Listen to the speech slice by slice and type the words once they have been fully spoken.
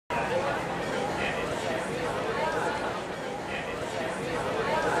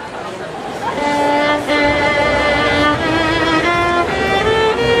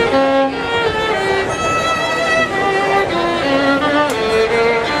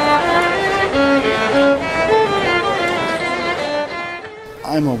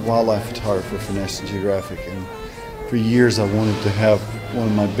I'm a wildlife photographer for National Geographic, and for years I wanted to have one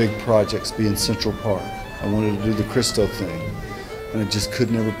of my big projects be in Central Park. I wanted to do the Cristo thing, and I just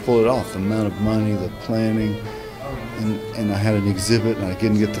could never pull it off. The amount of money, the planning, and I had an exhibit and I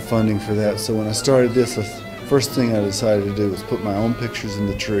didn't get the funding for that. So when I started this, the first thing I decided to do was put my own pictures in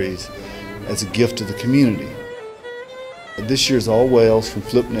the trees as a gift to the community. This year's all whales from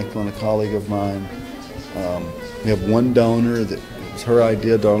Flip Nickel, a colleague of mine. We have one donor that it was her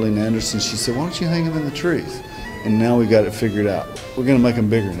idea, Darlene Anderson. She said, why don't you hang them in the trees? And now we got it figured out. We're going to make them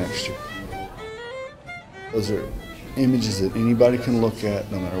bigger next year. Those are images that anybody can look at,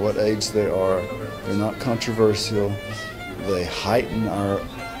 no matter what age they are. They're not controversial. They heighten our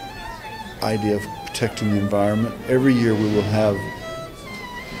idea of protecting the environment. Every year we will have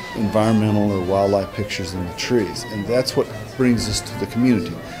environmental or wildlife pictures in the trees, and that's what brings us to the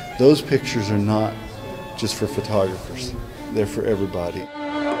community. Those pictures are not just for photographers. They're for everybody.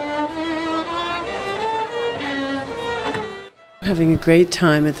 Having a great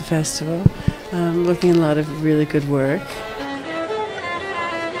time at the festival, looking at a lot of really good work.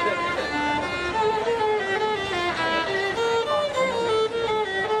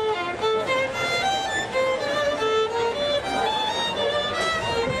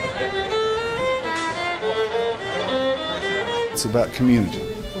 It's about community.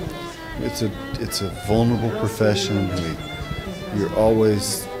 It's a vulnerable profession. You're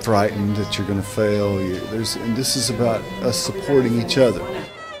always frightened that you're going to fail. And this is about us supporting each other.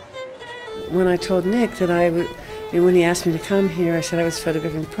 When I told Nick that when he asked me to come here, I said I was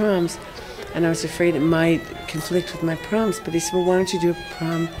photographing proms, and I was afraid it might conflict with my proms. But he said, well, why don't you do a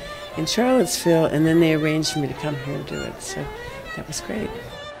prom in Charlottesville? And then they arranged for me to come here and do it. So that was great.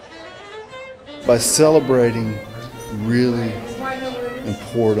 By celebrating really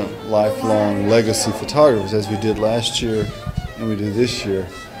important, lifelong legacy photographers, as we did last year and we do this year,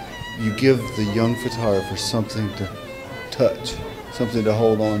 you give the young photographers something to touch, something to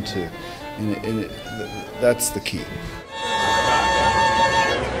hold on to, and that's the key.